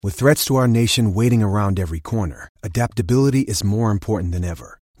With threats to our nation waiting around every corner, adaptability is more important than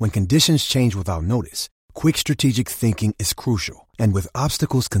ever. When conditions change without notice, quick strategic thinking is crucial. And with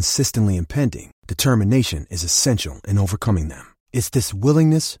obstacles consistently impending, determination is essential in overcoming them. It's this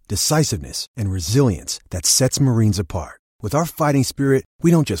willingness, decisiveness, and resilience that sets Marines apart. With our fighting spirit, we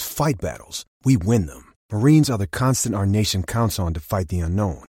don't just fight battles, we win them. Marines are the constant our nation counts on to fight the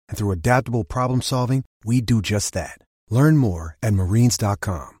unknown. And through adaptable problem solving, we do just that. Learn more at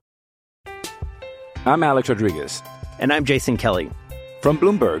marines.com. I'm Alex Rodriguez. And I'm Jason Kelly. From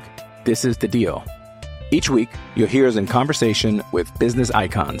Bloomberg, this is The Deal. Each week, you'll hear us in conversation with business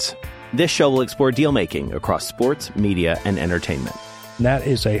icons. This show will explore deal-making across sports, media, and entertainment. That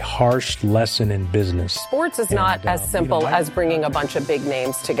is a harsh lesson in business. Sports is not as simple as bringing a bunch of big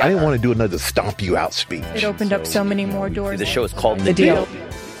names together. I didn't want to do another stomp you out speech. It opened up so many more doors. The show is called The Deal.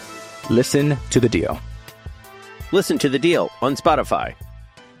 Listen to The Deal. Listen to The Deal on Spotify.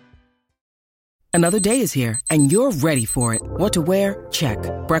 Another day is here, and you're ready for it. What to wear? Check.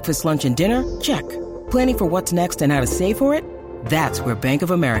 Breakfast, lunch, and dinner? Check. Planning for what's next and how to save for it? That's where Bank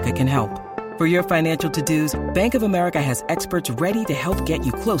of America can help. For your financial to-dos, Bank of America has experts ready to help get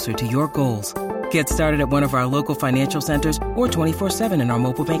you closer to your goals. Get started at one of our local financial centers or 24/7 in our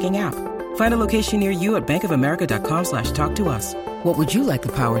mobile banking app. Find a location near you at bankofamerica.com/talktous. What would you like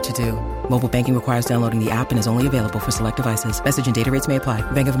the power to do? Mobile banking requires downloading the app and is only available for select devices. Message and data rates may apply.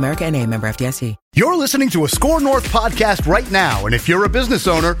 Bank of America NA, member FDIC. You're listening to a Score North podcast right now, and if you're a business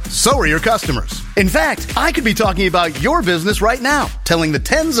owner, so are your customers. In fact, I could be talking about your business right now, telling the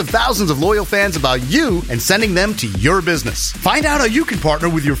tens of thousands of loyal fans about you and sending them to your business. Find out how you can partner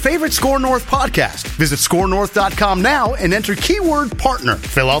with your favorite Score North podcast. Visit scorenorth.com now and enter keyword partner.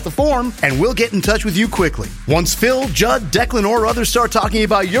 Fill out the form, and we'll get in touch with you quickly. Once Phil, Judd, Declan, or others start talking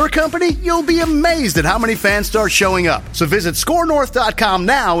about your company, you'll be amazed at how many fans start showing up. So visit scorenorth.com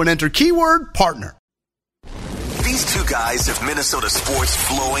now and enter keyword partner. These two guys have Minnesota sports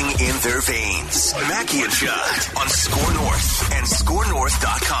flowing in their veins. Mackie and Judd on Score North and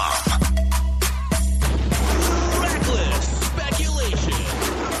scorenorth.com. Reckless speculation.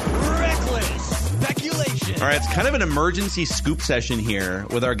 All right, it's kind of an emergency scoop session here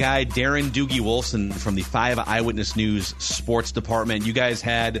with our guy Darren Doogie Wolfson from the 5 Eyewitness News Sports Department. You guys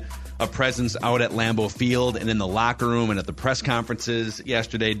had a presence out at Lambeau Field and in the locker room and at the press conferences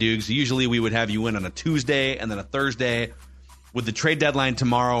yesterday, Dukes. Usually we would have you in on a Tuesday and then a Thursday. With the trade deadline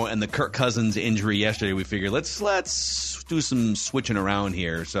tomorrow and the Kirk Cousins injury yesterday, we figured let's do some switching around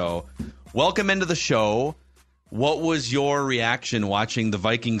here. So welcome into the show. What was your reaction watching the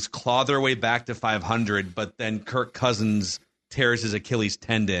Vikings claw their way back to 500, but then Kirk Cousins tears his Achilles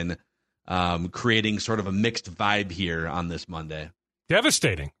tendon, creating sort of a mixed vibe here on this Monday?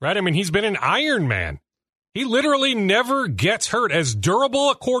 Devastating, right? I mean, he's been an Iron Man. He literally never gets hurt. As durable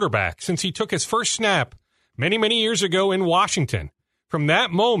a quarterback since he took his first snap many, many years ago in Washington. From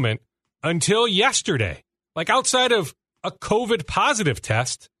that moment until yesterday, like outside of a COVID positive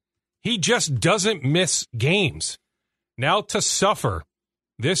test, he just doesn't miss games. Now to suffer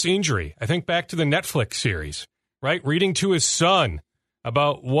this injury, I think back to the Netflix series, right? Reading to his son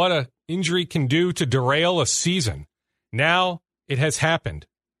about what an injury can do to derail a season. Now it has happened.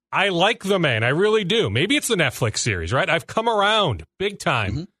 I like the man. I really do. Maybe it's the Netflix series, right? I've come around big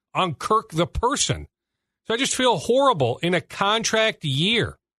time on Kirk the person. So I just feel horrible in a contract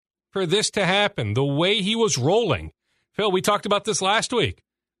year for this to happen. The way he was rolling. Phil, we talked about this last week.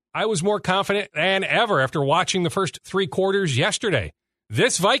 I was more confident than ever after watching the first 3 quarters yesterday.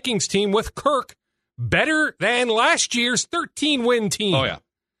 This Vikings team with Kirk, better than last year's 13-win team. Oh, yeah.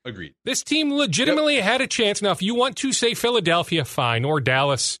 Agreed. This team legitimately had a chance. Now, if you want to say Philadelphia, fine, or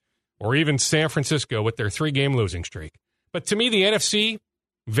Dallas, or even San Francisco with their 3-game losing streak. But to me, the NFC,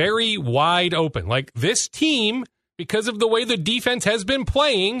 very wide open. Like this team, because of the way the defense has been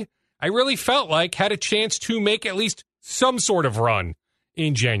playing, I really felt like had a chance to make at least some sort of run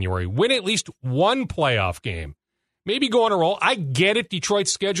in January. Win at least one playoff game. Maybe go on a roll. I get it.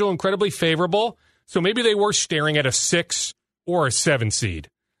 Detroit's schedule incredibly favorable. So maybe they were staring at a 6 or a 7 seed.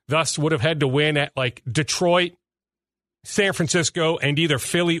 Thus, would have had to win at like Detroit, San Francisco, and either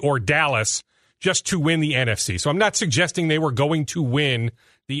Philly or Dallas just to win the NFC. So I'm not suggesting they were going to win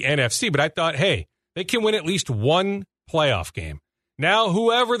the NFC, but I thought, hey, they can win at least one playoff game. Now,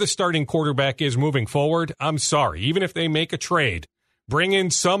 whoever the starting quarterback is moving forward, I'm sorry. Even if they make a trade, bring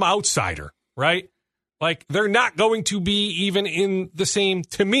in some outsider, right? Like, they're not going to be even in the same,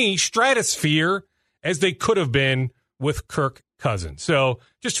 to me, stratosphere as they could have been with Kirk Cousins. So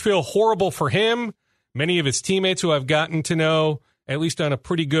just feel horrible for him. Many of his teammates who I've gotten to know, at least on a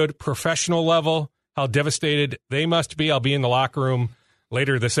pretty good professional level, how devastated they must be. I'll be in the locker room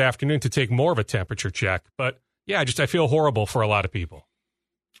later this afternoon to take more of a temperature check. But yeah, I feel horrible for a lot of people.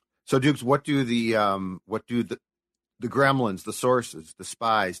 So, Dukes, what do the gremlins, the sources, the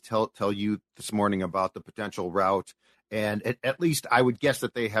spies tell you this morning about the potential route? And at least I would guess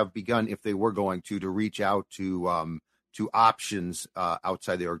that they have begun, if they were going to reach out to options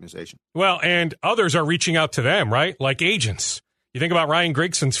outside the organization. Well, and others are reaching out to them, right? Like agents. You think about Ryan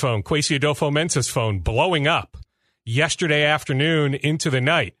Grigson's phone, Kwesi Adolfo-Mensah's phone blowing up yesterday afternoon into the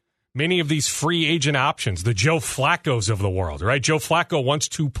night. Many of these free agent options, the Joe Flacco's of the world, right? Joe Flacco wants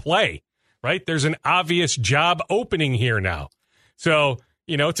to play, right? There's an obvious job opening here now. So,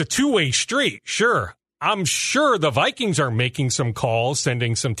 it's a two-way street. Sure. I'm sure the Vikings are making some calls,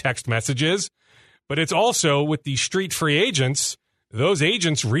 sending some text messages, but it's also with the street free agents, those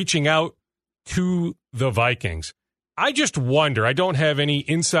agents reaching out to the Vikings. I just wonder, I don't have any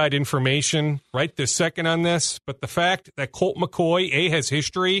inside information right this second on this, but the fact that Colt McCoy, has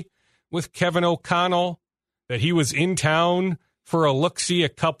history with Kevin O'Connell, that he was in town for a look-see a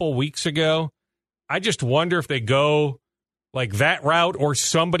couple weeks ago, I just wonder if they go like that route or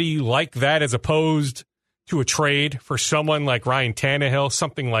somebody like that as opposed to a trade for someone like Ryan Tannehill,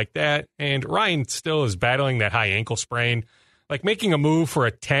 something like that. And Ryan still is battling that high ankle sprain. Like making a move for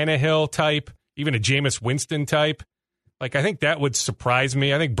a Tannehill type, even a Jameis Winston type, like I think that would surprise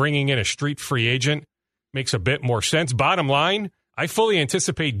me. I think bringing in a street free agent makes a bit more sense. Bottom line, I fully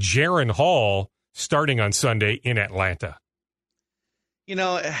anticipate Jaron Hall starting on Sunday in Atlanta.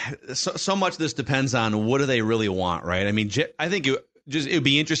 So much of this depends on what do they really want, right? I mean, I think it would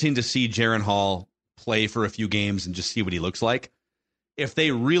be interesting to see Jaron Hall play for a few games and just see what he looks like. If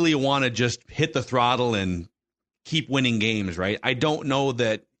they really want to just hit the throttle and keep winning games, right? I don't know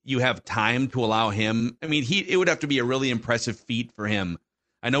that you have time to allow him. I mean, it would have to be a really impressive feat for him.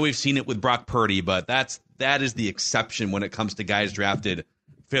 I know we've seen it with Brock Purdy, but that is the exception when it comes to guys drafted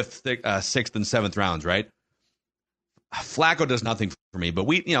 5th, 6th, and 7th rounds, right? Flacco does nothing for me, but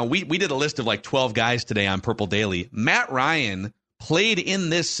we did a list of like 12 guys today on Purple Daily. Matt Ryan played in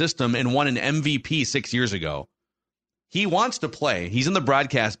this system and won an MVP 6 years ago. He wants to play. He's in the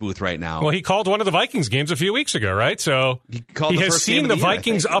broadcast booth right now. Well, he called one of the Vikings games a few weeks ago, right? So he has seen the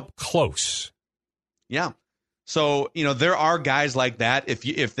Vikings up close. Yeah. So, there are guys like that.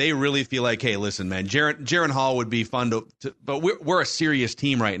 If they really feel like, hey, listen, man, Jaron Hall would be fun to but we're a serious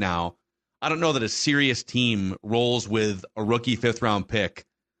team right now. I don't know that a serious team rolls with a rookie 5th round pick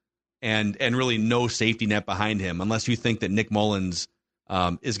and really no safety net behind him, unless you think that Nick Mullins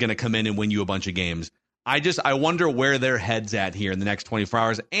is going to come in and win you a bunch of games. I wonder where their head's at here in the next 24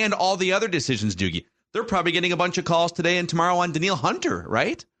 hours and all the other decisions, Doogie. They're probably getting a bunch of calls today and tomorrow on Danielle Hunter,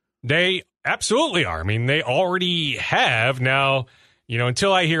 right? They absolutely are. I mean, they already have. Now,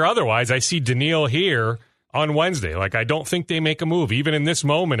 until I hear otherwise, I see Danielle here on Wednesday. Like, I don't think they make a move, even in this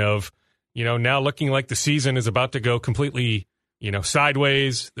moment of, now looking like the season is about to go completely,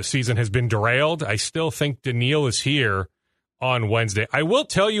 sideways. The season has been derailed. I still think Danielle is here on Wednesday. I will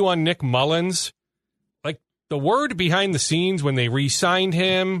tell you on Nick Mullins, like the word behind the scenes when they re-signed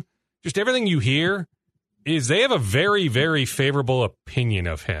him, just everything you hear is they have a very, very favorable opinion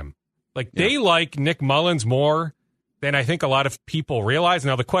of him. Like they like Nick Mullins more than I think a lot of people realize.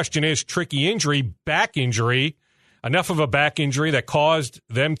 Now the question is tricky injury, back injury, enough of a back injury that caused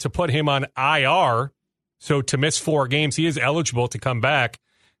them to put him on IR. So to miss 4 games, he is eligible to come back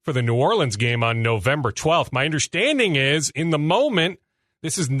for the New Orleans game on November 12th. My understanding is in the moment,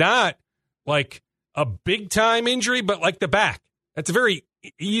 this is not like a big time injury, but like the back. That's a very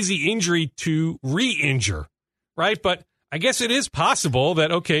easy injury to re-injure, right? But I guess it is possible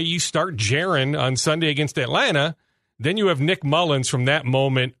that, okay, you start Jaron on Sunday against Atlanta, then you have Nick Mullins from that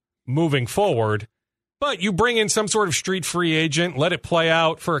moment moving forward. But you bring in some sort of street free agent, let it play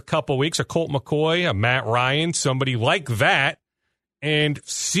out for a couple weeks, a Colt McCoy, a Matt Ryan, somebody like that, and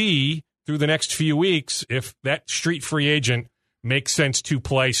see through the next few weeks if that street free agent makes sense to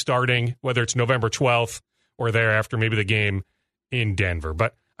play starting, whether it's November 12th or thereafter, maybe the game in Denver.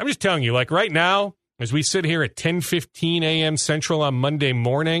 But I'm just telling you, like right now, as we sit here at 10:15 a.m. Central on Monday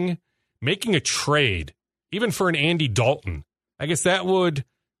morning, making a trade, even for an Andy Dalton, I guess that would...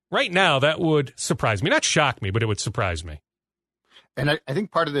 Right now, that would surprise me. Not shock me, but it would surprise me. And I think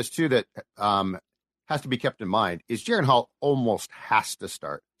part of this, too, that has to be kept in mind is Jaron Hall almost has to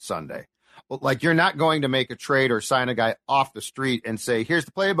start Sunday. Like, you're not going to make a trade or sign a guy off the street and say, here's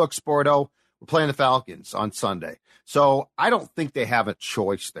the playbook, Sporto. We're playing the Falcons on Sunday. So I don't think they have a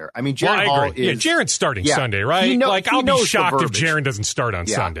choice there. I mean, Jaron Hall is... Yeah, Jaron's starting Sunday, right? I'll be shocked if Jaron doesn't start on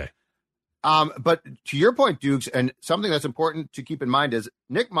Sunday. But to your point, Dukes, and something that's important to keep in mind is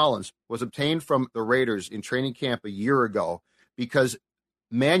Nick Mullins was obtained from the Raiders in training camp a year ago because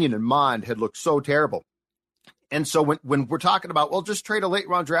Mannion and Mond had looked so terrible. And so when we're talking about, well, just trade a late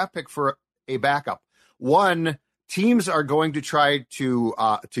round draft pick for a backup. One, teams are going to try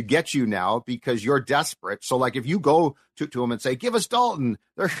to get you now because you're desperate. So like if you go to them and say, give us Dalton,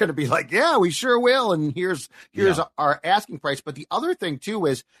 they're going to be like, yeah, we sure will. And here's our asking price. But the other thing too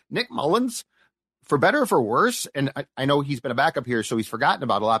is Nick Mullins, for better or for worse, and I know he's been a backup here, so he's forgotten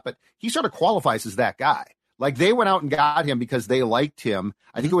about a lot, but he sort of qualifies as that guy. Like they went out and got him because they liked him.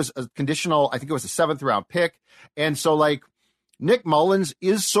 I think it was a conditional, I think it was a 7th round pick. And so like Nick Mullins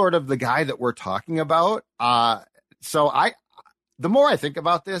is sort of the guy that we're talking about. So the more I think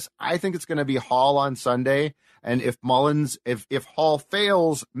about this, I think it's going to be Hall on Sunday. And if Hall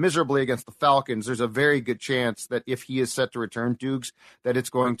fails miserably against the Falcons, there's a very good chance that if he is set to return, Dukes, that it's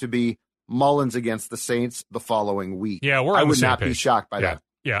going to be Mullins against the Saints the following week. Yeah, I would not be shocked by that.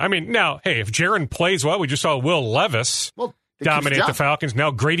 Yeah, I mean, now, hey, if Jaron plays well, we just saw Will Levis dominate the Falcons. Now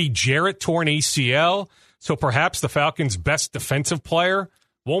Grady Jarrett torn ACL, so perhaps the Falcons' best defensive player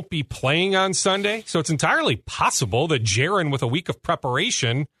won't be playing on Sunday. So it's entirely possible that Jaron, with a week of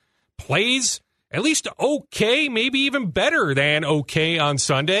preparation, plays at least okay, maybe even better than okay on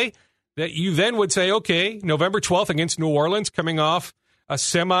Sunday. That you then would say, okay, November 12th against New Orleans, coming off a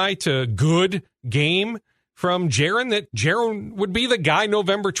semi to good game from Jaron, that Jaron would be the guy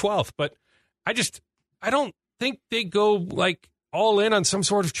November 12th. But I don't think they go like all in on some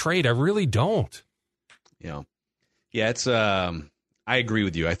sort of trade. I really don't. Yeah, it's I agree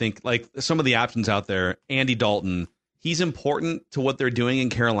with you. I think like some of the options out there, Andy Dalton, he's important to what they're doing in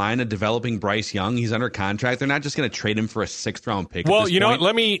Carolina, developing Bryce Young. He's under contract. They're not just going to trade him for a 6th round pick. Well, you know what?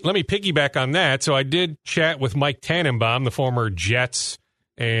 Let me piggyback on that. So I did chat with Mike Tannenbaum, the former Jets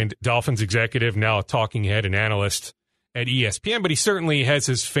and Dolphins executive, now a talking head and analyst at ESPN, but he certainly has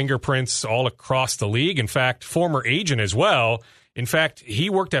his fingerprints all across the league. In fact, former agent as well. In fact, he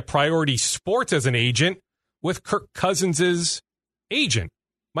worked at Priority Sports as an agent with Kirk Cousins' agent,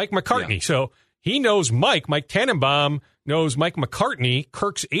 Mike McCartney. Yeah. So he knows Mike Tannenbaum knows Mike McCartney,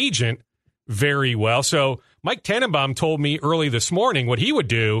 Kirk's agent, very well. So Mike Tannenbaum told me early this morning what he would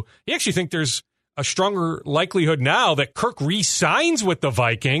do. He actually thinks there's a stronger likelihood now that Kirk re-signs with the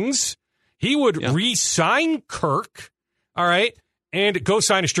Vikings. He would re-sign Kirk, all right, and go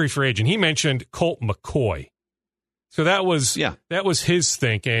sign a street free agent. He mentioned Colt McCoy. So that was his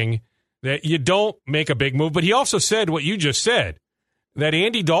thinking, that you don't make a big move. But he also said what you just said, that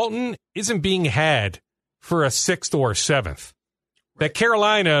Andy Dalton isn't being had for a 6th or 7th. Right. That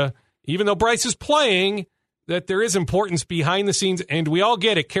Carolina, even though Bryce is playing, that there is importance behind the scenes, and we all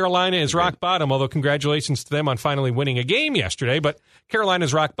get it. Carolina is rock bottom, although congratulations to them on finally winning a game yesterday. But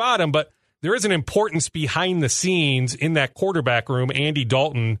Carolina's rock bottom, but there is an importance behind the scenes in that quarterback room, Andy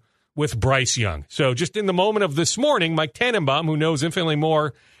Dalton with Bryce Young. So just in the moment of this morning, Mike Tannenbaum, who knows infinitely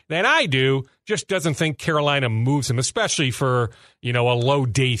more than I do, just doesn't think Carolina moves him, especially for, a low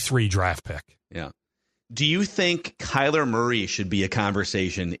day 3 draft pick. Yeah. Do you think Kyler Murray should be a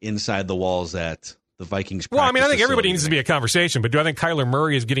conversation inside the walls at the Vikings? Well, I mean, I think everybody needs to be a conversation, but do I think Kyler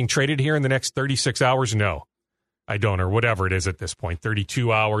Murray is getting traded here in the next 36 hours? No, I don't, or whatever it is at this point,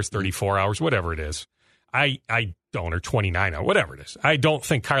 32 hours, 34 hours, whatever it is. I don't, or 29 hours, whatever it is. I don't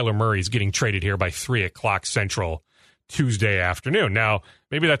think Kyler Murray is getting traded here by 3 o'clock Central Tuesday afternoon. Now,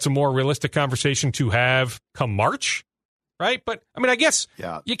 maybe that's a more realistic conversation to have come March, right? But, I mean, I guess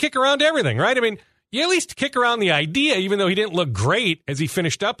you kick around everything, right? I mean, you at least kick around the idea, even though he didn't look great as he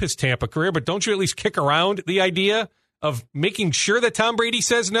finished up his Tampa career, but don't you at least kick around the idea of making sure that Tom Brady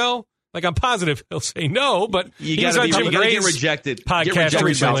says no? Like, I'm positive he'll say no, but you got to get rejected. Podcast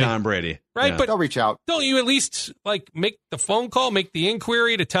recently. By Tom Brady, right? Yeah. But they'll reach out. Don't you at least make the phone call, make the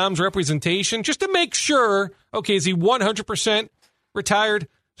inquiry to Tom's representation, just to make sure? Okay, is he 100% retired?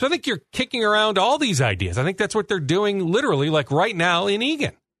 So I think you're kicking around all these ideas. I think that's what they're doing, literally, like right now in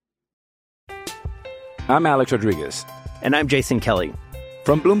Eagan. I'm Alex Rodriguez, and I'm Jason Kelly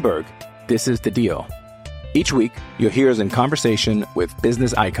from Bloomberg. This is The Deal. Each week, you'll hear us in conversation with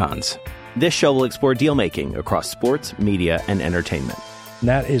business icons. This show will explore deal-making across sports, media, and entertainment.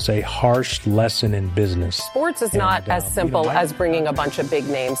 That is a harsh lesson in business. Sports is not as simple as bringing a bunch of big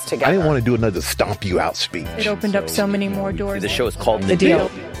names together. I didn't want to do another stomp you out speech. It opened up so many more doors. The show is called The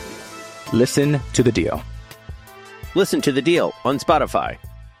Deal. Listen to The Deal. Listen to The Deal on Spotify.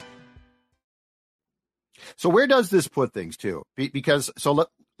 So where does this put things, too? Because,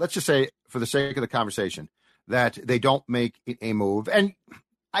 let's just say, for the sake of the conversation, that they don't make a move. And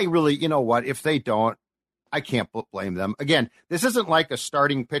I really, you know what, if they don't, I can't blame them. Again, this isn't like a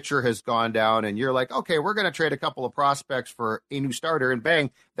starting pitcher has gone down and you're like, okay, we're going to trade a couple of prospects for a new starter, and bang,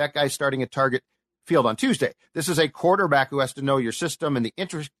 that guy's starting at target field on Tuesday. This is a quarterback who has to know your system and the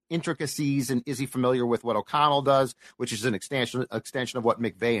intricacies, and is he familiar with what O'Connell does, which is an extension of what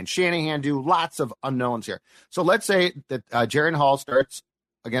McVay and Shanahan do. Lots of unknowns here. So let's say that Jaren Hall starts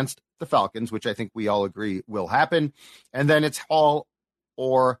against the Falcons, which I think we all agree will happen, and then it's Hall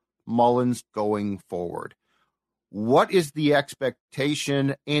or Mullins going forward. What is the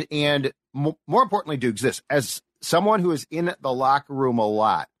expectation? And more importantly, Dukes, this, as someone who is in the locker room a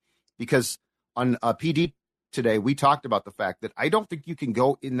lot, because on PD today, we talked about the fact that I don't think you can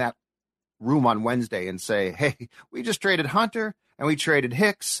go in that room on Wednesday and say, hey, we just traded Hunter and we traded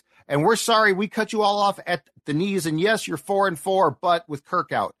Hicks, and we're sorry we cut you all off at the knees. And yes, you're 4-4, but with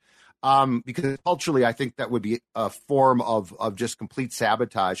Kirk out. Because culturally, I think that would be a form of just complete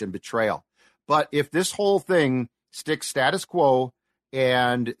sabotage and betrayal. But if this whole thing sticks status quo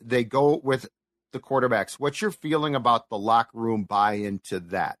and they go with the quarterbacks, what's your feeling about the locker room buy-in to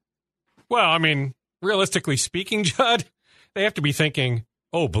that? Well, I mean, realistically speaking, Judd, they have to be thinking,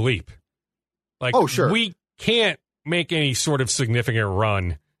 oh, bleep. Like, oh, sure. We can't make any sort of significant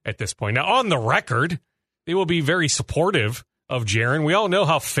run at this point. Now, on the record, they will be very supportive of Jaren. We all know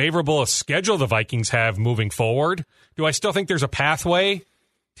how favorable a schedule the Vikings have moving forward. Do I still think there's a pathway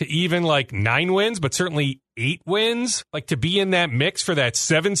to even like 9 wins, but certainly 8 wins, like to be in that mix for that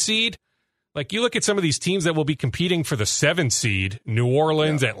 7 seed? Like, you look at some of these teams that will be competing for the 7 seed, New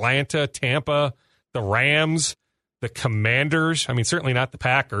Orleans, Atlanta, Tampa, the Rams, the Commanders. I mean, certainly not the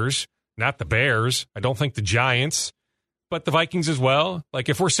Packers, not the Bears. I don't think the Giants, but the Vikings as well. Like,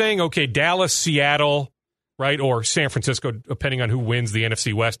 if we're saying, okay, Dallas, Seattle, right, or San Francisco, depending on who wins the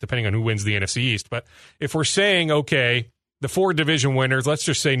NFC West, depending on who wins the NFC East. But if we're saying, okay, the 4 division winners, let's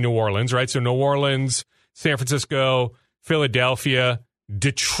just say New Orleans, right? So New Orleans, San Francisco, Philadelphia,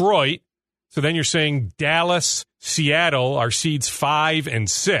 Detroit. So then you're saying Dallas, Seattle are seeds 5 and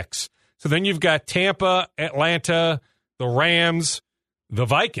 6. So then you've got Tampa, Atlanta, the Rams, the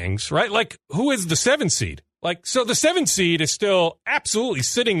Vikings, right? Like, who is the 7 seed? Like, so the 7 seed is still absolutely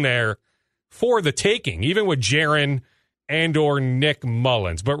sitting there for the taking, even with Jaren and or Nick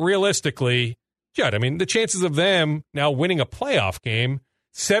Mullins. But realistically, Judd, I mean, the chances of them now winning a playoff game,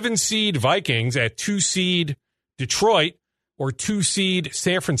 7 seed Vikings at 2 seed Detroit or 2 seed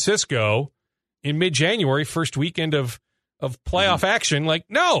San Francisco in mid-January, first weekend of playoff action, like,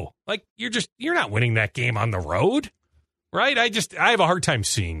 no, like, you're not winning that game on the road, right? I have a hard time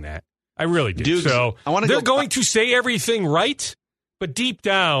seeing that. I really do. Dude, so they're going to say everything right, but deep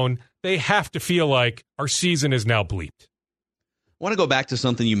down, they have to feel like our season is now bleeped. I want to go back to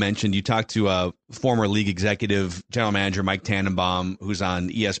something you mentioned. You talked to former league executive, general manager Mike Tannenbaum, who's on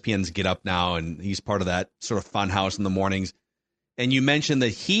ESPN's Get Up Now, and he's part of that sort of fun house in the mornings. And you mentioned that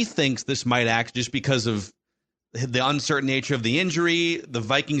he thinks this might act just because of the uncertain nature of the injury. The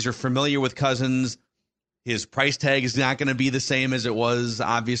Vikings are familiar with Cousins. His price tag is not going to be the same as it was,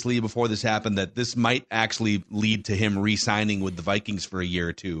 obviously, before this happened, that this might actually lead to him re-signing with the Vikings for a year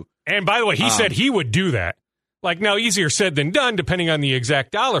or two. And by the way, he said he would do that. Like, now, easier said than done, depending on the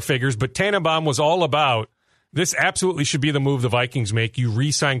exact dollar figures, but Tannenbaum was all about this absolutely should be the move the Vikings make. You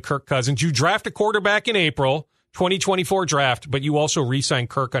re-sign Kirk Cousins. You draft a quarterback in April, 2024 draft, but you also re-sign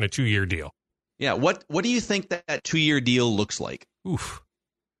Kirk on a 2-year deal. Yeah, what do you think that 2-year deal looks like? Oof.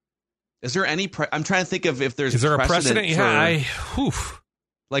 Is there any I'm trying to think of if there's Is there a precedent? Yeah,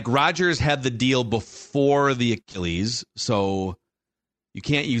 like Rodgers had the deal before the Achilles, so you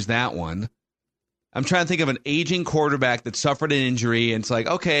can't use that one. I'm trying to think of an aging quarterback that suffered an injury, and it's like,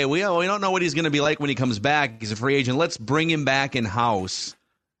 okay, we don't know what he's going to be like when he comes back. He's a free agent. Let's bring him back in-house.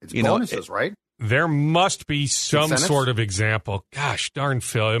 It's bonuses, right? There must be some sort of example. Gosh, darn,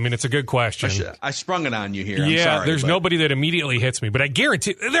 Phil. I mean, it's a good question. I sprung it on you here. Yeah, I'm sorry, there's nobody that immediately hits me, but I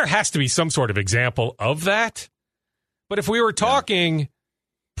guarantee there has to be some sort of example of that. But if we were talking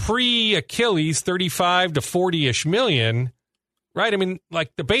pre-Achilles, 35 to 40-ish million, right? I mean,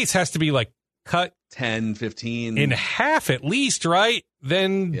 like, the base has to be like cut 10, 15 in half at least, right?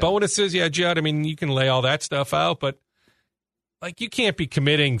 Then bonuses, Judd. I mean, you can lay all that stuff out, but like, you can't be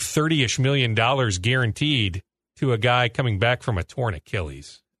committing $30-ish million guaranteed to a guy coming back from a torn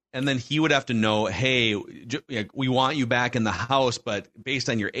Achilles. And then he would have to know, hey, we want you back in the house, but based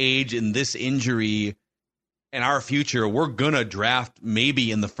on your age and this injury and our future, we're going to draft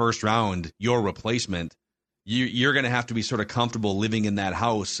maybe in the first round your replacement. You're going to have to be sort of comfortable living in that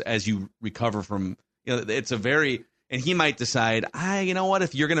house as you recover from, it's a very, and he might decide, you know what,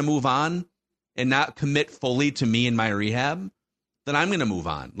 if you're going to move on and not commit fully to me in my rehab, then I'm going to move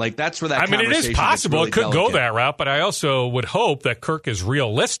on. Like, that's where that conversation, it is possible. Really it could delicate. go that route, but I also would hope that Kirk is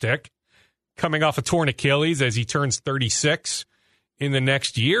realistic coming off a torn Achilles as he turns 36 in the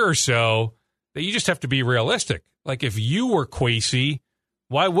next year or so. that you just have to be realistic. Like, if you were Kwesi,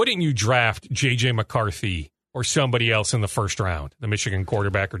 why wouldn't you draft J.J. McCarthy or somebody else in the first round, the Michigan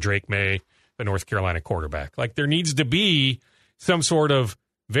quarterback, or Drake May, the North Carolina quarterback? Like, there needs to be some sort of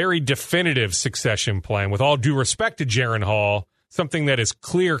very definitive succession plan, with all due respect to Jaren Hall, something that is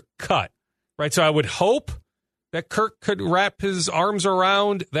clear-cut, right? So I would hope that Kirk could wrap his arms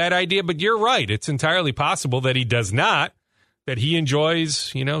around that idea, but you're right. It's entirely possible that he does not, that he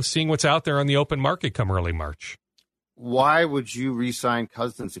enjoys, seeing what's out there on the open market come early March. Why would you re-sign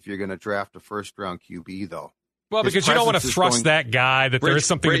Cousins if you're going to draft a first-round QB, though? Well, because you don't want to thrust that guy, that there is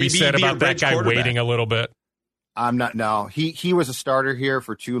something to be said about that guy waiting a little bit. I'm not. No, he was a starter here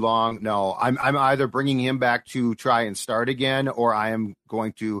for too long. No, I'm either bringing him back to try and start again, or I am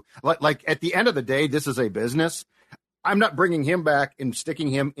going to like at the end of the day, this is a business. I'm not bringing him back and sticking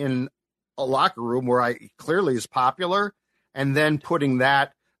him in a locker room where I clearly is popular, and then putting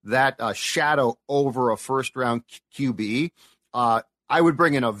that shadow over a first round QB. I would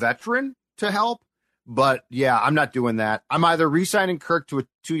bring in a veteran to help, but yeah, I'm not doing that. I'm either re-signing Kirk to a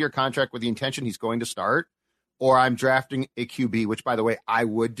 2-year contract with the intention he's going to start, or I'm drafting a QB, which, by the way, I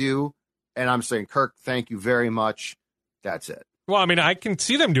would do. And I'm saying, Kirk, thank you very much. That's it. Well, I mean, I can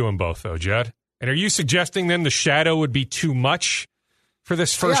see them doing both, though, Judd. And are you suggesting then the shadow would be too much for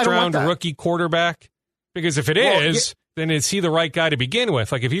this first-round rookie quarterback? Because if it is, then is he the right guy to begin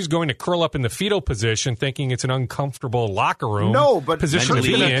with? Like, if he's going to curl up in the fetal position thinking it's an uncomfortable locker room position to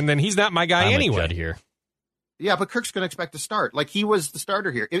be in, then he's not my guy anyway. Here. Yeah, but Kirk's going to expect to start. Like, he was the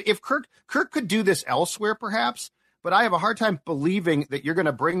starter here. If Kirk could do this elsewhere, perhaps, but I have a hard time believing that you're going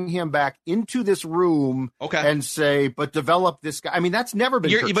to bring him back into this room and say, but develop this guy. I mean, that's never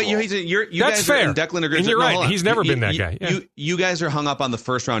been Kirk's But you that's guys fair. are in Declan agrees. And you're right. He's never been that guy. Yeah. You guys are hung up on the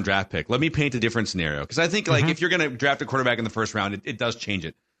first-round draft pick. Let me paint a different scenario, because I think, if you're going to draft a quarterback in the first round, it does change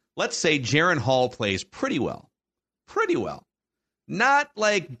it. Let's say Jaren Hall plays pretty well. Not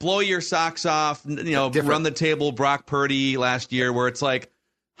like blow your socks off, run the table Brock Purdy last year, where it's like,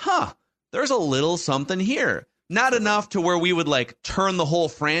 there's a little something here. Not enough to where we would turn the whole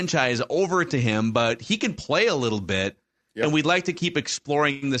franchise over to him, but he can play a little bit, and we'd like to keep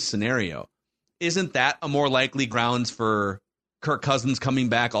exploring this scenario. Isn't that a more likely grounds for Kirk Cousins coming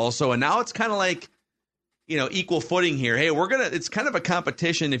back also? And now it's kind of equal footing here. Hey, it's kind of a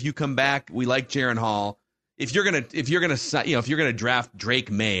competition. If you come back, we like Jaren Hall. If you're gonna draft Drake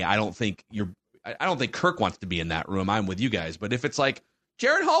May, I don't think Kirk wants to be in that room. I'm with you guys, but if it's like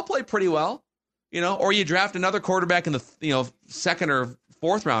Jaren Hall played pretty well, or you draft another quarterback in the second or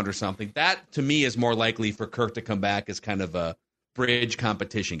fourth round or something, that to me is more likely for Kirk to come back as kind of a bridge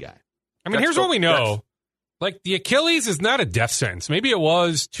competition guy. I mean, here's what we know: the Achilles is not a death sentence. Maybe it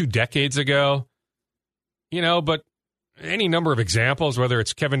was 2 decades ago, but any number of examples, whether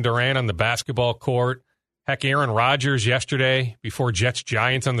it's Kevin Durant on the basketball court. Heck, Aaron Rodgers yesterday before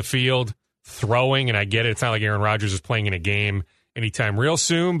Jets-Giants on the field throwing, and I get it. It's not like Aaron Rodgers is playing in a game anytime real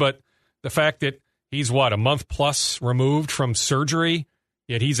soon, but the fact that he's, a month plus removed from surgery,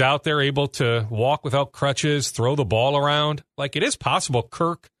 yet he's out there able to walk without crutches, throw the ball around. It is possible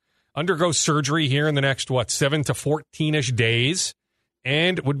Kirk undergoes surgery here in the next, 7 to 14-ish days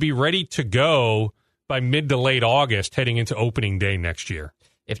and would be ready to go by mid to late August heading into opening day next year.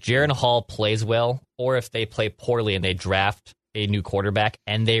 If Jaren Hall plays well, or if they play poorly and they draft a new quarterback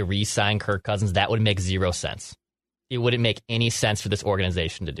and they re-sign Kirk Cousins, that would make 0 sense. It wouldn't make any sense for this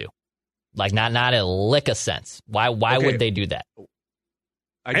organization to do. Not a lick of sense. Why would they do that?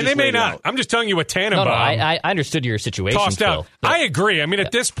 And they may not. I'm just telling you what Tannenbaum. No, I understood your situation. Tossed out. I agree. I mean,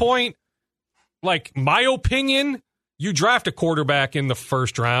 at this point, my opinion, you draft a quarterback in the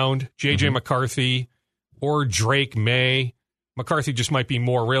first round, J.J. McCarthy or Drake May. McCarthy just might be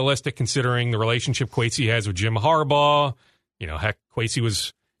more realistic considering the relationship Kwesi has with Jim Harbaugh. Heck, Kwesi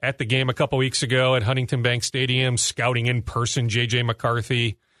was at the game a couple weeks ago at Huntington Bank Stadium scouting in person J.J.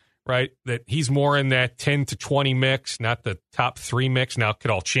 McCarthy, right? That he's more in that 10 to 20 mix, not the top 3 mix. Now, it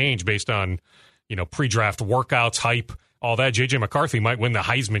could all change based on, pre-draft workouts, hype, all that. J.J. McCarthy might win the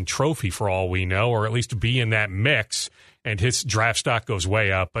Heisman Trophy for all we know, or at least be in that mix, and his draft stock goes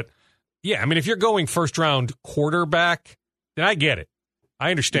way up. But, yeah, I mean, if you're going first-round quarterback, then I get it.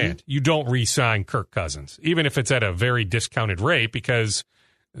 I understand. You don't re-sign Kirk Cousins, even if it's at a very discounted rate, because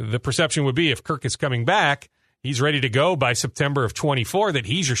the perception would be if Kirk is coming back, he's ready to go by September of 24, that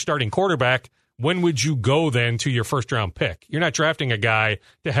he's your starting quarterback. When would you go then to your first-round pick? You're not drafting a guy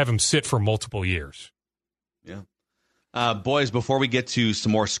to have him sit for multiple years. Yeah. Boys, before we get to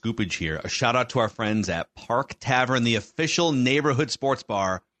some more scoopage here, a shout-out to our friends at Park Tavern, the official neighborhood sports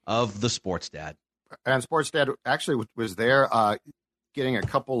bar of the Sports Dad. And Sports Dad actually was there. getting a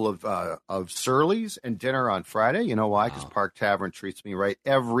couple of Surly's and dinner on Friday. You know why? Because Park Tavern treats me right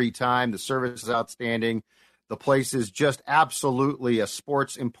every time. The service is outstanding. The place is just absolutely a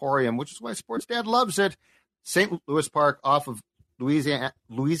sports emporium, which is why Sports Dad loves it. St. Louis Park off of Louisiana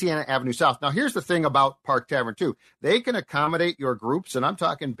Avenue South. Now, here's the thing about Park Tavern, too. They can accommodate your groups, and I'm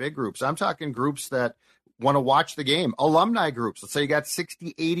talking big groups. I'm talking groups that want to watch the game, alumni groups. Let's say you got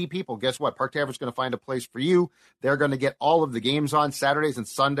 60, 80 people. Guess what? Park Tavern's going to find a place for you. They're going to get all of the games on. Saturdays and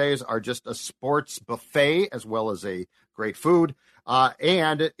Sundays are just a sports buffet as well as a great food.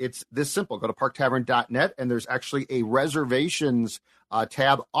 And it's this simple. Go to parktavern.net, and there's actually a reservations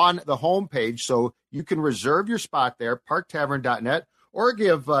tab on the homepage, so you can reserve your spot there, parktavern.net, or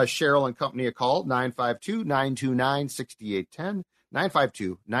give Cheryl and company a call, 952-929-6810,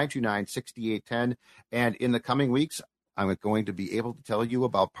 952-929-6810. And in the coming weeks, I'm going to be able to tell you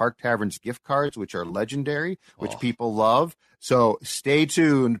about Park Tavern's gift cards, which are legendary, which people love. So stay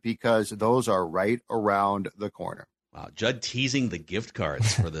tuned because those are right around the corner. Wow, Judd teasing the gift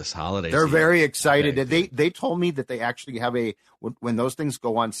cards for this holiday They're season. very excited. Okay. They told me that they actually have when those things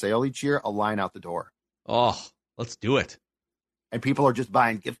go on sale each year, a line out the door. Oh, let's do it. And people are just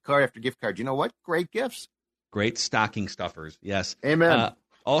buying gift card after gift card. You know what? Great gifts. Great stocking stuffers. Yes. Amen.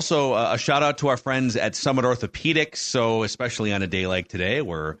 Also, a shout out to our friends at Summit Orthopedics. So especially on a day like today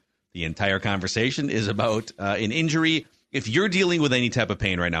where the entire conversation is about an injury. If you're dealing with any type of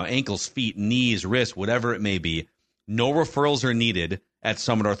pain right now, ankles, feet, knees, wrists, whatever it may be, no referrals are needed at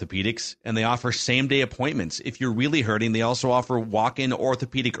Summit Orthopedics, and they offer same-day appointments. If you're really hurting, they also offer walk-in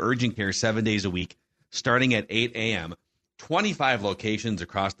orthopedic urgent care 7 days a week, starting at 8 a.m., 25 locations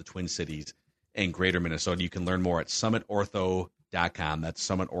across the Twin Cities and greater Minnesota. You can learn more at summitortho.com. That's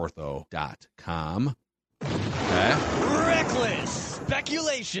summitortho.com. Okay. Reckless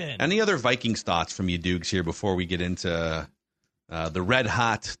speculation. Any other Vikings thoughts from you, Dukes, here before we get into the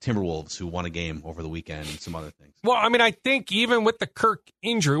red-hot Timberwolves who won a game over the weekend and some other things? Well, I mean, I think even with the Kirk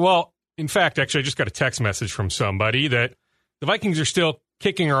injury, in fact, actually, I just got a text message from somebody that the Vikings are still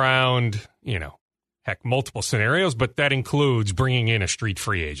kicking around, multiple scenarios, but that includes bringing in a street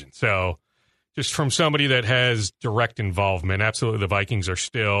free agent. So just from somebody that has direct involvement, absolutely the Vikings are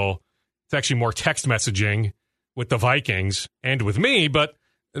still, it's actually more text messaging with the Vikings and with me, but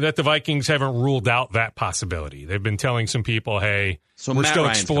that the Vikings haven't ruled out that possibility. They've been telling some people, hey, we're Matt still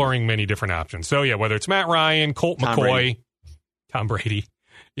Ryan's exploring many different options. So, yeah, whether it's Matt Ryan, Colt McCoy, Tom Brady.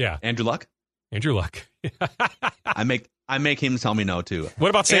 Yeah. Andrew Luck. I make him tell me no, too. What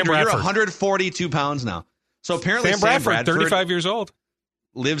about Sam Andrew, Bradford? You're 142 pounds now. So apparently Sam Bradford, 35 years old.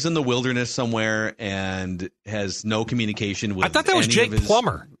 Lives in the wilderness somewhere and has no communication with I thought that was Jake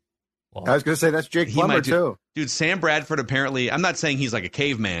Plummer. Well, I was going to say that's Jake Plummer, too. Dude, Sam Bradford apparently, I'm not saying he's like a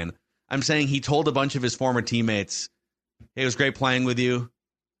caveman. I'm saying he told a bunch of his former teammates, hey, it was great playing with you.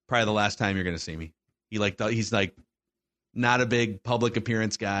 Probably the last time you're going to see me. He's like not a big public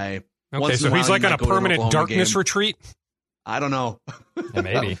appearance guy. Okay, so he's like on a permanent darkness retreat? I don't know. Yeah,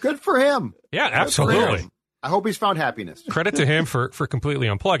 maybe. Good for him. Yeah, absolutely. I hope he's found happiness. Credit to him for completely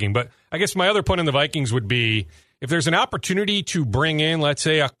unplugging. But I guess my other point on the Vikings would be if there's an opportunity to bring in, let's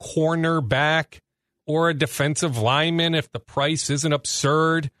say, a cornerback or a defensive lineman, if the price isn't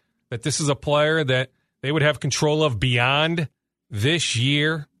absurd, that this is a player that they would have control of beyond this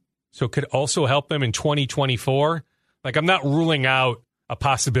year, so it could also help them in 2024. Like, I'm not ruling out a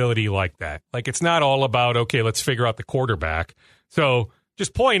possibility like that. Like, it's not all about, okay, let's figure out the quarterback. So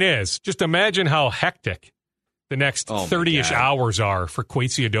just point is, just imagine how hectic the next 30-ish hours are for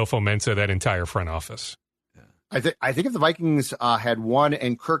Kwesi Adolfo-Mensah, that entire front office. I think if the Vikings had won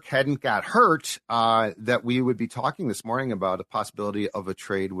and Kirk hadn't got hurt, that we would be talking this morning about a possibility of a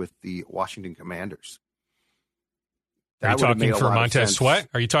trade with the Washington Commanders. Are you talking for Montez Sweat?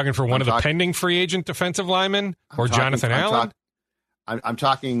 Are you talking for one of the pending free agent defensive linemen or Jonathan Allen? I'm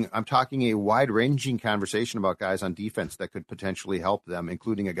talking a wide-ranging conversation about guys on defense that could potentially help them,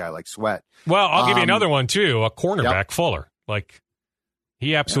 including a guy like Sweat. Well, I'll give you another one, too, a cornerback, Fuller. Like,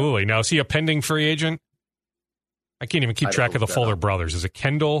 he absolutely. Now, is he a pending free agent? I can't even keep track of the Fuller brothers. Is it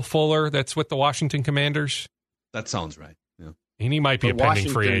Kendall Fuller that's with the Washington Commanders? That sounds right. Yeah. And he might be a pending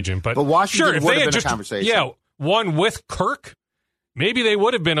free agent. But Washington sure, if would they have had been just a conversation. won with Kirk, maybe they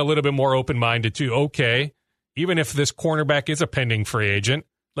would have been a little bit more open-minded to, okay, even if this cornerback is a pending free agent,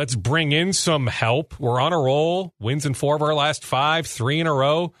 let's bring in some help. We're on a roll, wins in 4 of our last 5, 3 in a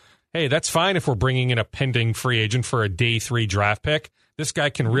row. Hey, that's fine if we're bringing in a pending free agent for a day 3 draft pick. This guy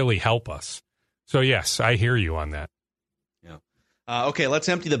can really help us. So, yes, I hear you on that. Yeah. Okay, let's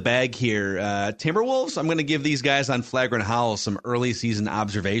empty the bag here. Timberwolves, I'm going to give these guys on Flagrant Howl some early season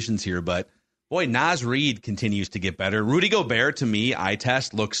observations here, but Boy, Naz Reid continues to get better. Rudy Gobert, to me, eye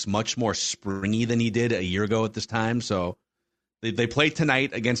test, looks much more springy than he did a year ago at this time. So they play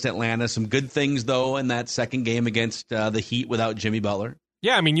tonight against Atlanta. Some good things, though, in that second game against the Heat without Jimmy Butler.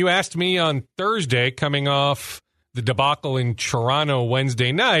 Yeah, I mean, you asked me on Thursday, coming off the debacle in Toronto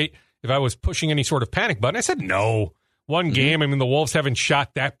Wednesday night, if I was pushing any sort of panic button. I said no. One game, I mean, the Wolves haven't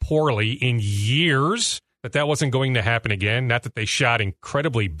shot that poorly in years, that wasn't going to happen again. Not that they shot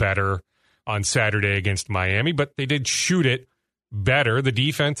incredibly better on Saturday against Miami, but they did shoot it better. The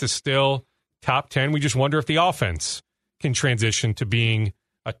defense is still top 10. We just wonder if the offense can transition to being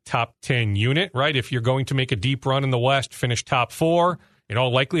a top 10 unit, right? If you're going to make a deep run in the West, finish top 4, in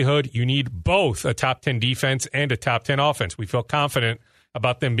all likelihood, you need both a top 10 defense and a top 10 offense. We feel confident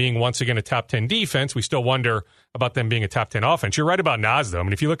about them being once again a top 10 defense. We still wonder about them being a top 10 offense. You're right about Naz, though. I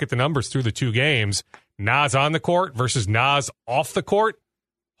mean, if you look at the numbers through the 2 games, Naz on the court versus Naz off the court,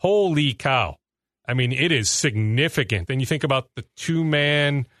 holy cow. I mean, it is significant. Then you think about the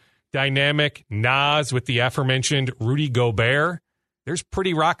 2-man dynamic, Naz with the aforementioned Rudy Gobert. There's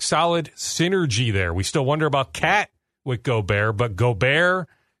pretty rock-solid synergy there. We still wonder about Cat with Gobert, but Gobert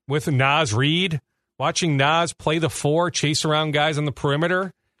with Naz Reid, watching Naz play the 4, chase around guys on the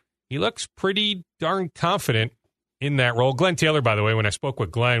perimeter, he looks pretty darn confident in that role. Glenn Taylor, by the way, when I spoke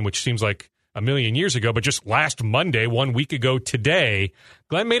with Glenn, which seems like a million years ago, but just last Monday, 1 week ago today,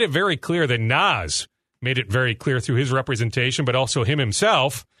 Glenn made it very clear that Naz made it very clear through his representation, but also him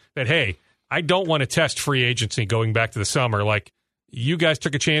himself, that, hey, I don't want to test free agency going back to the summer. Like, you guys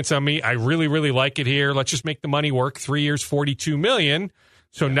took a chance on me. I really, really like it here. Let's just make the money work. 3 years, $42 million.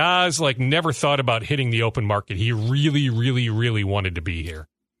 So Naz, never thought about hitting the open market. He really, really, really wanted to be here.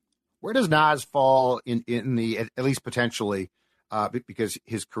 Where does Naz fall in the, at least potentially, because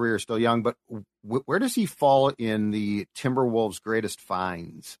his career is still young, but where does he fall in the Timberwolves' greatest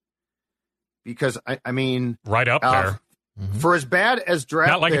finds? Because, I mean... Right up there. For as bad as draft...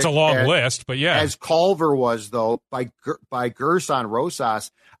 Not like it's a long list, but yeah. As Culver was, though, by Gerson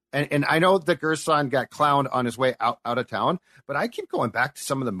Rosas, and I know that Gerson got clowned on his way out of town, but I keep going back to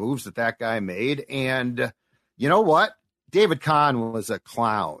some of the moves that guy made, and you know what? David Kahn was a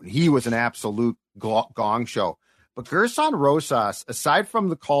clown. He was an absolute gong show. But Gerson Rosas, aside from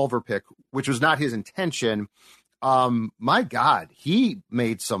the Culver pick, which was not his intention, my God, he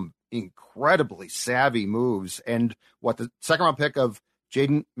made some incredibly savvy moves. And the second-round pick of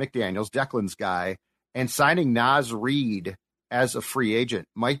Jaden McDaniels, Declan's guy, and signing Naz Reid as a free agent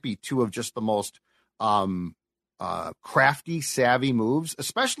might be 2 of just the most crafty, savvy moves,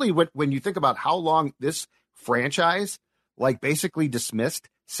 especially when you think about how long this franchise basically dismissed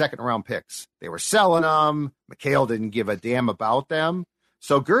second-round picks. They were selling them. McHale didn't give a damn about them.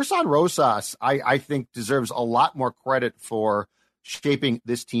 So Gerson Rosas, I think, deserves a lot more credit for shaping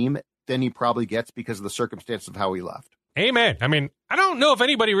this team than he probably gets because of the circumstance of how he left. Amen. I mean, I don't know if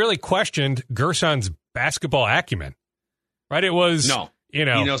anybody really questioned Gerson's basketball acumen, right? It was,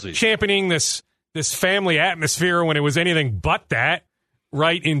 championing this family atmosphere when it was anything but that,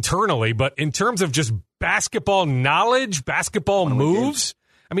 right, internally. But in terms of just basketball knowledge, basketball moves,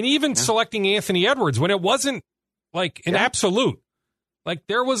 I mean, even selecting Anthony Edwards when it wasn't an absolute.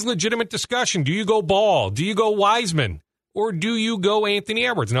 There was legitimate discussion. Do you go Ball? Do you go Wiseman? Or do you go Anthony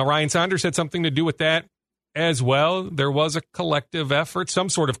Edwards? Now, Ryan Saunders had something to do with that as well. There was a collective effort, some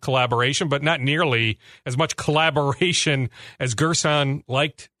sort of collaboration, but not nearly as much collaboration as Gerson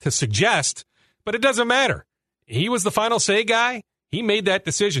liked to suggest. But it doesn't matter. He was the final say guy. He made that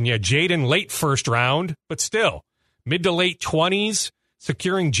decision. Yeah, Jaden late first round, but still, mid to late 20s,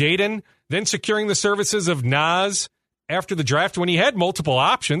 securing Jaden, then securing the services of Naz after the draft when he had multiple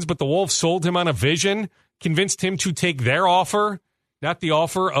options, but the Wolves sold him on a vision, convinced him to take their offer, not the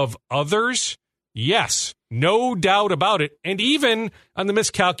offer of others. Yes, no doubt about it. And even on the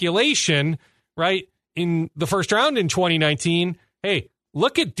miscalculation, right, in the first round in 2019, hey,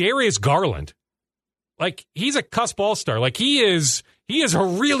 look at Darius Garland. He's a cusp all-star. He is a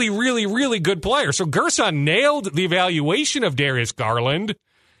really, really, really good player. So Gerson nailed the evaluation of Darius Garland,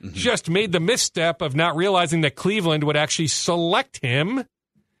 just made the misstep of not realizing that Cleveland would actually select him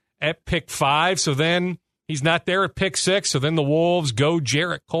at pick 5. So then he's not there at pick 6. So then the Wolves go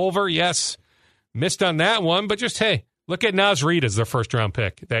Jarrett Culver. Yes, missed on that one. But just, hey, look at Naz Reid as their first-round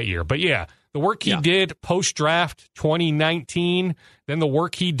pick that year. But, yeah, the work he did post-draft 2019, then the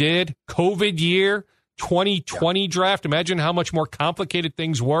work he did COVID year, 2020 draft. Imagine how much more complicated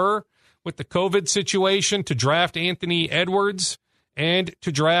things were with the COVID situation to draft Anthony Edwards and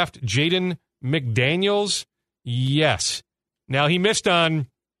to draft Jaden McDaniels. Yes. Now, he missed on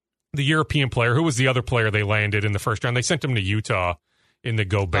the European player. Who was the other player they landed in the first round? They sent him to Utah in the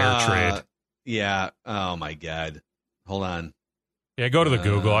Gobert trade. Yeah. Oh, my God. Hold on. Yeah, go to the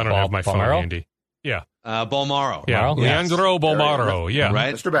Google. I don't have my phone handy. Yeah. Bolmaro. Yeah, Leandro Bolmaro. Yeah.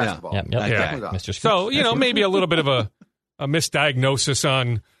 Right? Mr. Basketball. Yep. Mr. So, maybe a little bit of a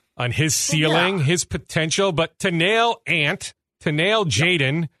misdiagnosis on his ceiling, his potential, but to nail Ant, to nail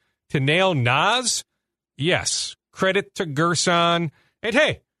Jaden, to nail Nas, yes. Credit to Gerson. And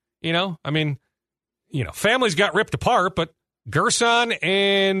hey, families got ripped apart, but Gerson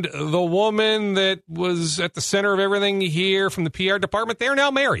and the woman that was at the center of everything here from the PR department, they're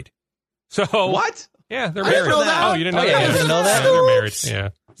now married. So what? Yeah, they're married. Didn't know that. Oh, you didn't know that? Yeah, you didn't know that? Yeah, they're married. Yeah.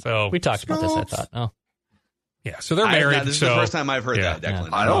 So we talked about this, I thought. Oh. Yeah, so they're married. This is the first time I've heard that, Declan.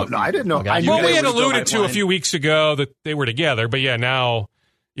 I don't know. I didn't know. Well, we had alluded to a few weeks ago that they were together, but now,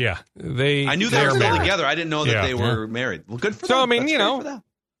 they. I knew they were still together. I didn't know that they were married. Well, good for them. So, I mean,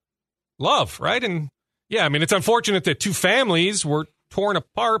 love, right? And it's unfortunate that two families were torn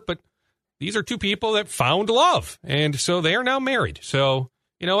apart, but these are two people that found love, and so they are now married. So,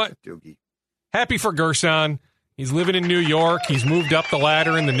 you know what? Happy for Gerson. He's living in New York. He's moved up the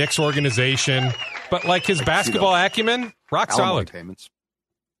ladder in the Knicks organization. But like his basketball acumen, rock solid. Payments.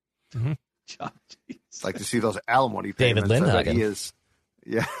 Mm-hmm. It's like to see those alimony David payments. Lindhagen. He is.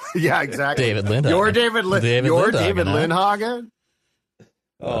 Yeah, exactly. David Lindhagen. You're David Lindhagen.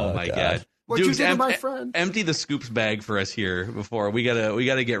 Oh my God. What Dude, you did to my friend? Empty the scoops bag for us here before we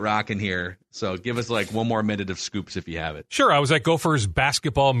gotta get rocking here. So give us like one more minute of scoops if you have it. Sure. I was at Gophers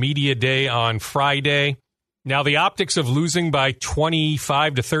Basketball Media Day on Friday. Now, the optics of losing by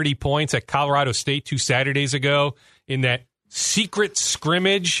 25 to 30 points at Colorado State 2 Saturdays ago in that secret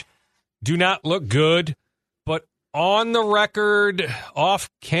scrimmage do not look good. But on the record, off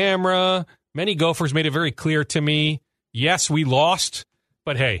camera, many Gophers made it very clear to me, yes, we lost,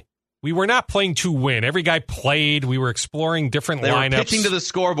 but hey, we were not playing to win. Every guy played. We were exploring different lineups. They were pitching to the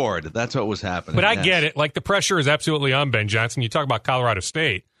scoreboard. That's what was happening. But I get it. Like, the pressure is absolutely on Ben Johnson. You talk about Colorado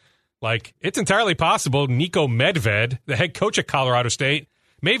State. Like, it's entirely possible Nico Medved, the head coach at Colorado State,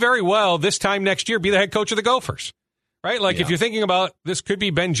 may very well this time next year be the head coach of the Gophers, right? Like, if you're thinking about this could be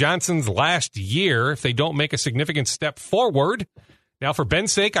Ben Johnson's last year if they don't make a significant step forward. Now, for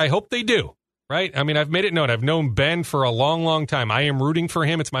Ben's sake, I hope they do, right? I mean, I've made it known. I've known Ben for a long, long time. I am rooting for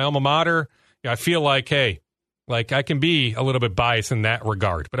him. It's my alma mater. I feel like, hey, like I can be a little bit biased in that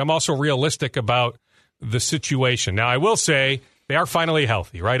regard, but I'm also realistic about the situation. Now, I will say, they are finally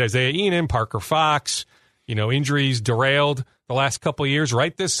healthy, right? Isaiah Eanon, Parker Fox, injuries derailed the last couple of years.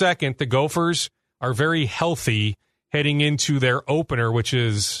 Right this second, the Gophers are very healthy heading into their opener, which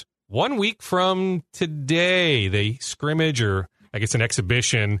is 1 week from today. They scrimmage, or I guess an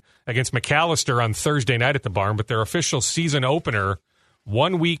exhibition, against McAllister on Thursday night at the Barn, but their official season opener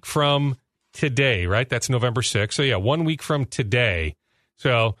 1 week from today, right? That's November 6th. So, 1 week from today.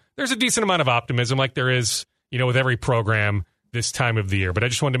 So there's a decent amount of optimism like there is, with every program this time of the year. But I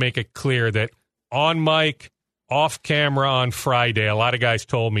just wanted to make it clear that on mic, off camera on Friday, a lot of guys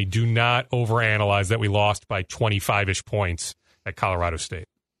told me do not overanalyze that we lost by 25-ish points at Colorado State.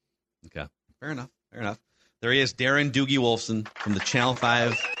 Okay. Fair enough. There he is, Darren Doogie Wolfson from the Channel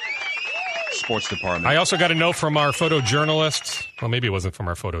 5 Sports Department. I also got a note from our photojournalist. Well, maybe it wasn't from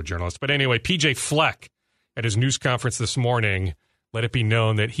our photojournalist. But anyway, PJ Fleck at his news conference this morning let it be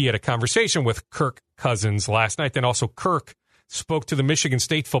known that he had a conversation with Kirk Cousins last night. Then also Kirk spoke to the Michigan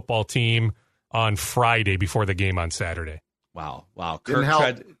State football team on Friday before the game on Saturday. Wow.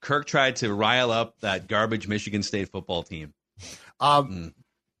 Kirk tried to rile up that garbage Michigan State football team.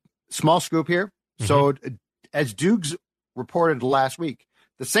 Small scoop here. Mm-hmm. So, as Dukes reported last week,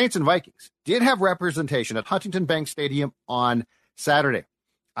 the Saints and Vikings did have representation at Huntington Bank Stadium on Saturday.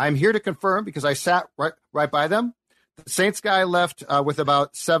 I'm here to confirm because I sat right by them. The Saints guy left with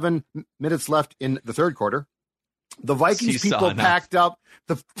about 7 minutes left in the third quarter. The Vikings people packed up.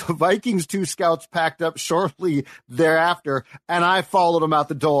 The Vikings 2 scouts packed up shortly thereafter, and I followed them out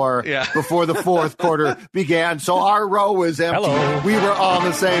the door before the fourth quarter began. So our row was empty. Hello. We were on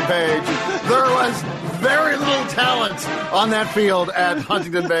the same page. There was very little talent on that field at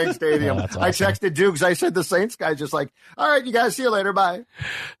Huntington Bank Stadium. Oh, awesome. I texted Dukes. I said the Saints guy just like, all right, you guys, see you later. Bye.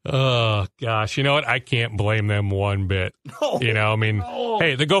 Oh, gosh. You know what? I can't blame them one bit. No.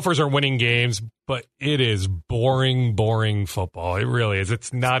 Hey, the Gophers are winning games, but it is boring football. It really is.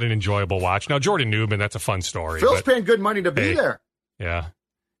 It's not an enjoyable watch. Now, Jordan Newman, that's a fun story. Phil's paying good money to be there. Yeah.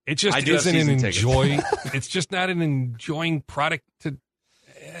 It just isn't it's just not an enjoying product to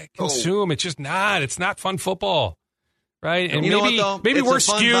consume. It's just not. It's not fun football. right? And you know what, though? maybe It's we're a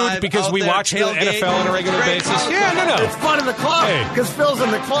fun skewed vibe because out we there, watch the tailgate. NFL on a regular Great basis. club. Yeah, no. It's fun in the club because Phil's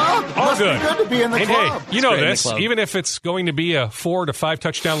in the club. All Must good. be good to be in the and club. Hey, you know Straight in the this. club. Even if it's going to be a 4 to 5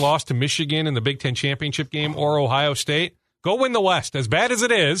 touchdown loss to Michigan in the Big Ten championship game or Ohio State, go win the West. As bad as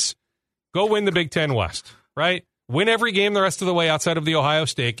it is, go win the Big Ten West, right? Win every game the rest of the way outside of the Ohio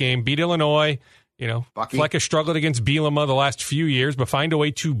State game. Beat Illinois. You know, Fleck has struggled against Bielema the last few years, but find a way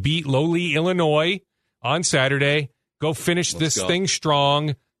to beat lowly Illinois on Saturday. Go finish this thing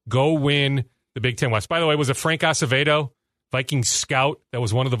strong. Go win the Big Ten West. By the way, was it Frank Acevedo, Vikings scout, that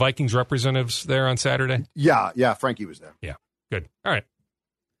was one of the Vikings representatives there on Saturday? Yeah, Frankie was there. Yeah, good. All right.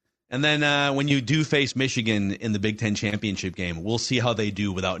 And then when you do face Michigan in the Big Ten championship game, we'll see how they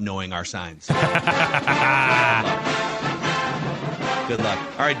do without knowing our signs. Good luck.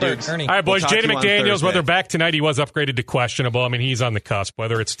 All right, dudes. All right, boys. We'll Jaden McDaniels, whether back tonight, he was upgraded to questionable. I mean, he's on the cusp,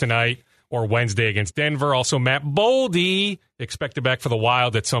 whether it's tonight or Wednesday against Denver. Also, Matt Boldy expected back for the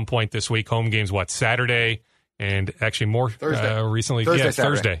Wild at some point this week. Home games, Saturday? And actually more recently.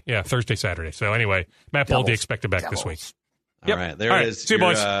 Thursday. Yeah, Thursday, Saturday. So anyway, Matt Boldy expected back this week. All right, there it is. See you,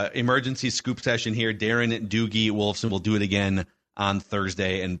 boys. Emergency scoop session here. Darren Doogie Wolfson will do it again on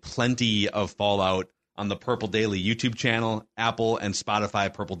Thursday, and plenty of fallout on the Purple Daily YouTube channel, Apple and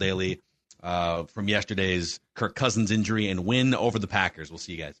Spotify Purple Daily from yesterday's Kirk Cousins injury and win over the Packers. We'll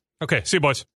see you guys. Okay, see you, boys.